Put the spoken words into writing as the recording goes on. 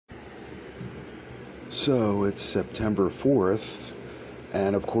So it's September 4th,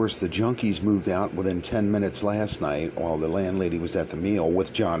 and of course the junkies moved out within 10 minutes last night while the landlady was at the meal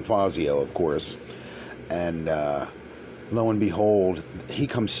with John Fazio, of course. And lo and behold, he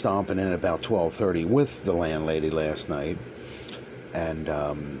comes stomping in about 12:30 with the landlady last night, and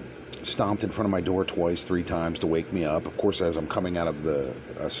stomped in front of my door twice, 3 times to wake me up. Of course, as I'm coming out of the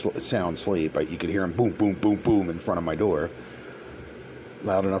sound sleep, you could hear him boom, boom, boom, boom in front of my door,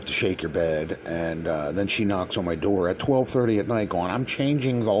 loud enough to shake your bed. And then she knocks on my door at 12:30 at night going, "I'm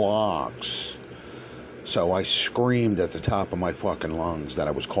changing the locks." So I screamed at the top of my fucking lungs that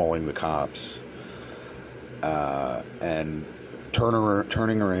I was calling the cops. And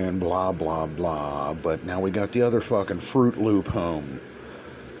turning her in, blah, blah, blah. But now we got the other fucking Fruit Loop home.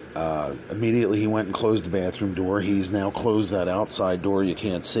 Immediately he went and closed the bathroom door. He's now closed that outside door you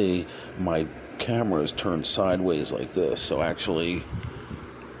can't see. My camera is turned sideways like this, so actually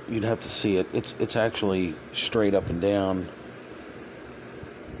you'd have to see it. It's actually straight up and down,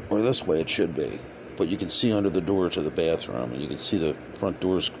 or this way it should be. But you can see under the door to the bathroom, and you can see the front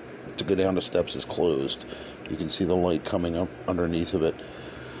doors to go down the steps is closed. You can see the light coming up underneath of it.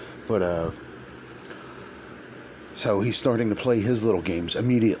 But so he's starting to play his little games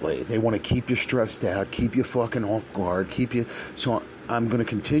immediately. They want to keep you stressed out, keep you fucking off guard, keep you... So I'm going to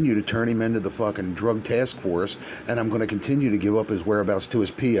continue to turn him into the fucking drug task force, and I'm going to continue to give up his whereabouts to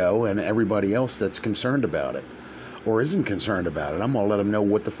his PO and everybody else that's concerned about it, or isn't concerned about it. I'm going to let him know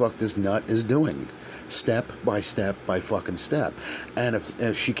what the fuck this nut is doing, step by fucking step. And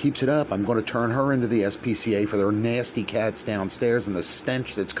if she keeps it up, I'm going to turn her into the SPCA for their nasty cats downstairs and the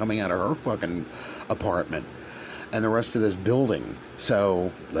stench that's coming out of her fucking apartment and the rest of this building.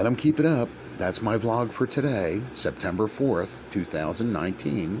 So let him keep it up. That's my vlog for today, September 4th,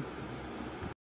 2019.